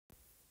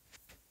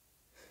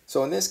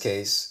So in this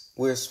case,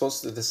 we're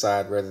supposed to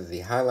decide whether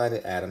the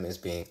highlighted atom is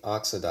being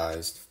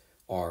oxidized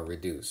or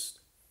reduced.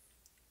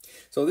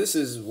 So this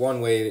is one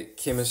way that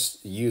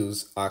chemists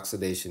use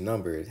oxidation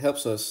number. It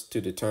helps us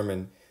to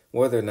determine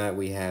whether or not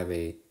we have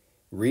a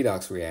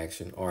redox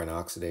reaction or an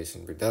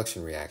oxidation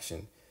reduction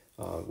reaction,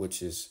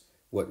 which is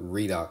what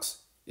redox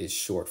is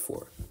short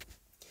for.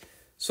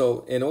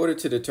 So in order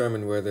to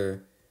determine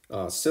whether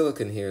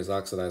silicon here is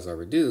oxidized or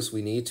reduced,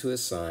 we need to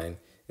assign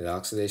the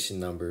oxidation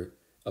number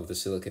of the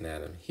silicon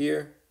atom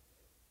here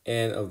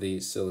and of the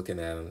silicon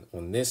atom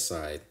on this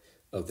side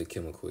of the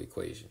chemical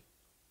equation.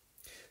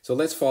 So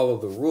let's follow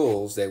the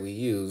rules that we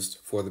used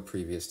for the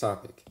previous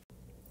topic.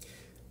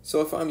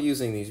 So if I'm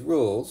using these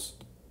rules,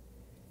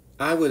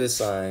 I would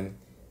assign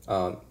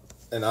an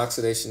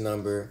oxidation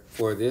number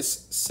for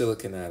this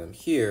silicon atom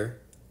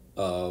here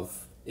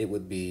of, it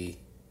would be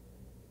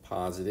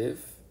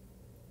positive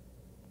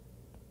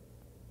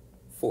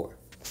 4.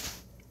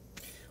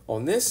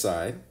 On this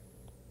side,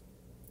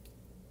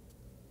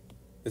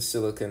 the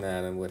silicon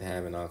atom would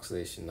have an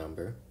oxidation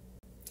number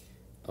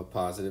of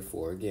positive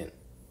 4 again.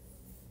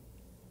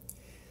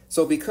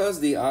 So because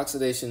the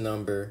oxidation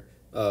number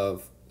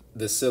of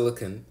the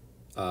silicon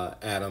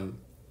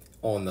atom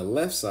on the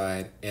left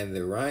side and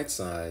the right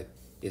side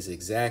is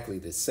exactly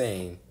the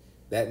same,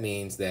 that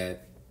means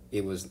that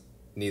it was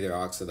neither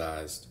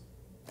oxidized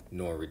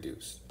nor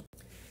reduced.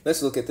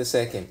 Let's look at the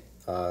second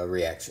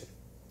reaction.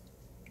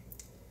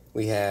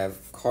 We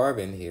have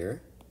carbon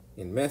here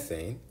in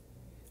methane.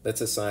 Let's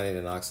assign it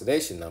an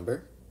oxidation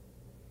number.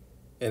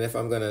 And if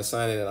I'm going to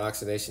assign it an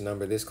oxidation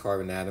number, this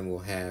carbon atom will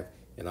have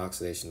an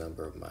oxidation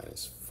number of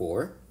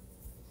 -4.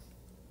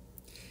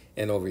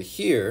 And over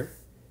here,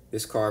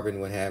 this carbon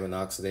would have an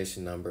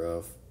oxidation number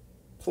of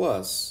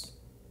 +4.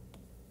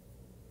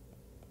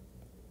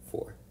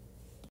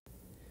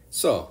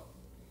 So,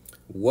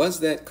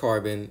 was that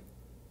carbon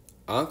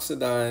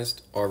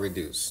oxidized or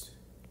reduced?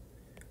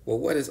 Well,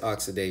 what is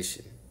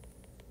oxidation?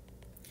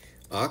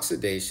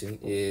 Oxidation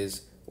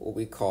is what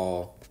we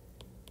call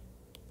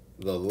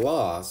the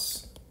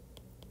loss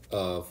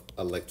of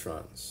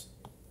electrons.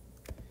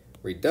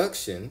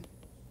 Reduction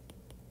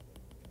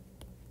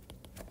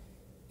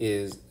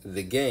is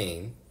the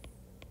gain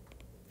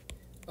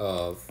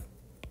of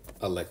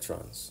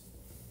electrons.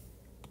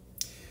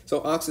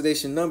 So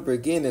oxidation number,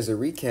 again, as a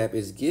recap,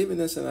 is giving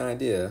us an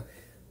idea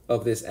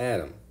of this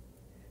atom.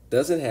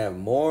 Does it have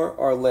more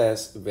or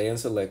less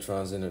valence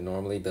electrons than it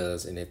normally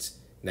does in its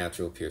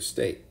natural pure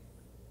state?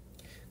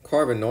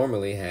 Carbon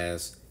normally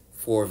has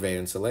 4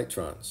 valence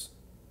electrons.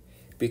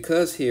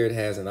 Because here it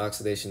has an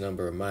oxidation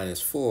number of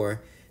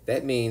 -4,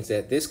 that means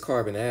that this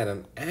carbon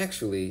atom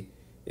actually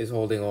is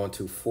holding on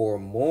to 4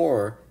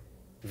 more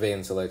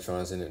valence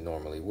electrons than it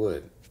normally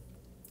would.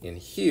 And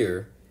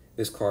here,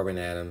 this carbon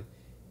atom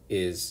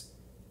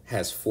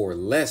has 4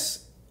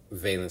 less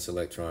valence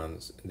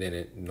electrons than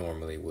it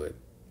normally would.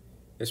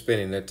 They're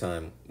spending their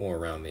time more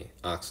around the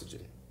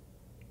oxygen.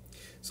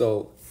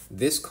 So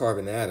this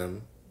carbon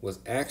atom was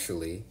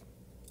actually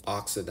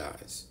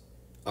oxidized.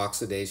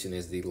 Oxidation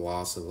is the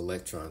loss of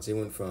electrons. It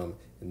went from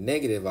a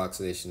negative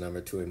oxidation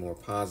number to a more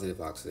positive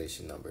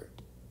oxidation number.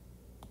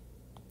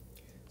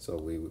 So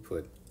we would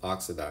put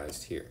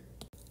oxidized here.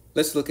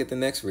 Let's look at the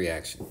next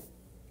reaction.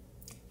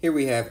 Here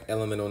we have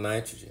elemental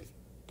nitrogen.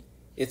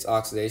 Its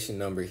oxidation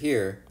number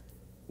here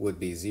would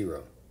be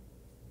 0.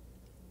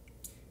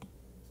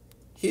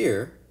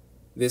 Here,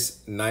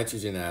 this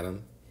nitrogen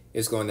atom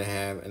is going to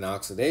have an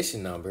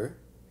oxidation number.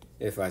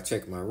 If I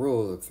check my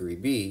rule of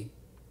 3b,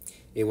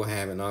 it will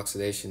have an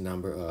oxidation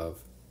number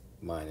of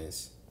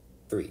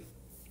 -3.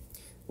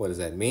 What does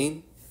that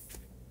mean?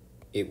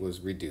 It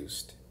was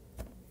reduced.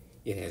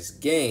 It has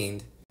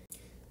gained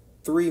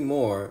 3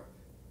 more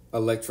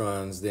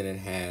electrons than it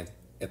had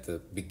at the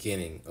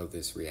beginning of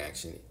this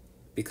reaction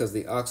because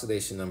the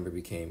oxidation number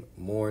became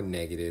more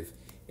negative.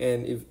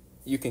 And if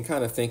you can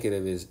kind of think of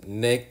it as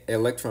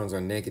electrons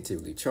are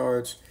negatively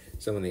charged,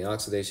 so when the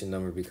oxidation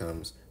number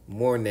becomes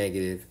more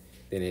negative,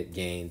 then it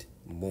gained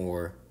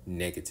more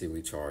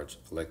negatively charged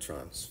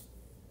electrons.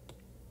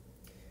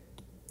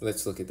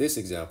 Let's look at this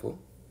example.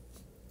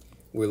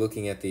 We're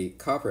looking at the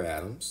copper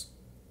atoms.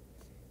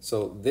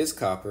 So this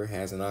copper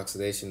has an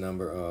oxidation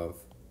number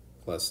of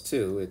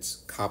 +2. It's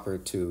copper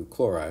to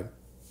chloride.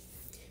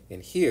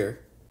 And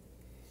here,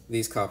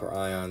 these copper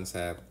ions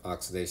have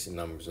oxidation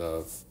numbers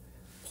of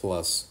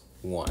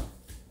 +1.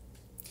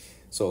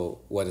 So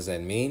what does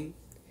that mean?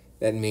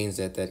 That means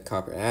that that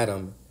copper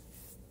atom,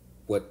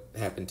 what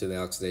happened to the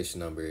oxidation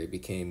number? It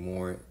became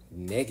more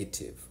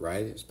negative,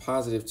 right? It was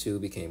 +2,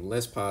 became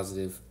less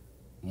positive,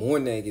 more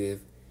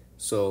negative.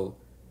 So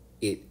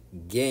it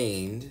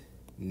gained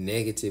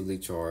negatively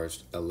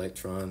charged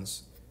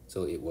electrons,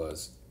 so it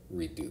was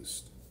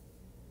reduced.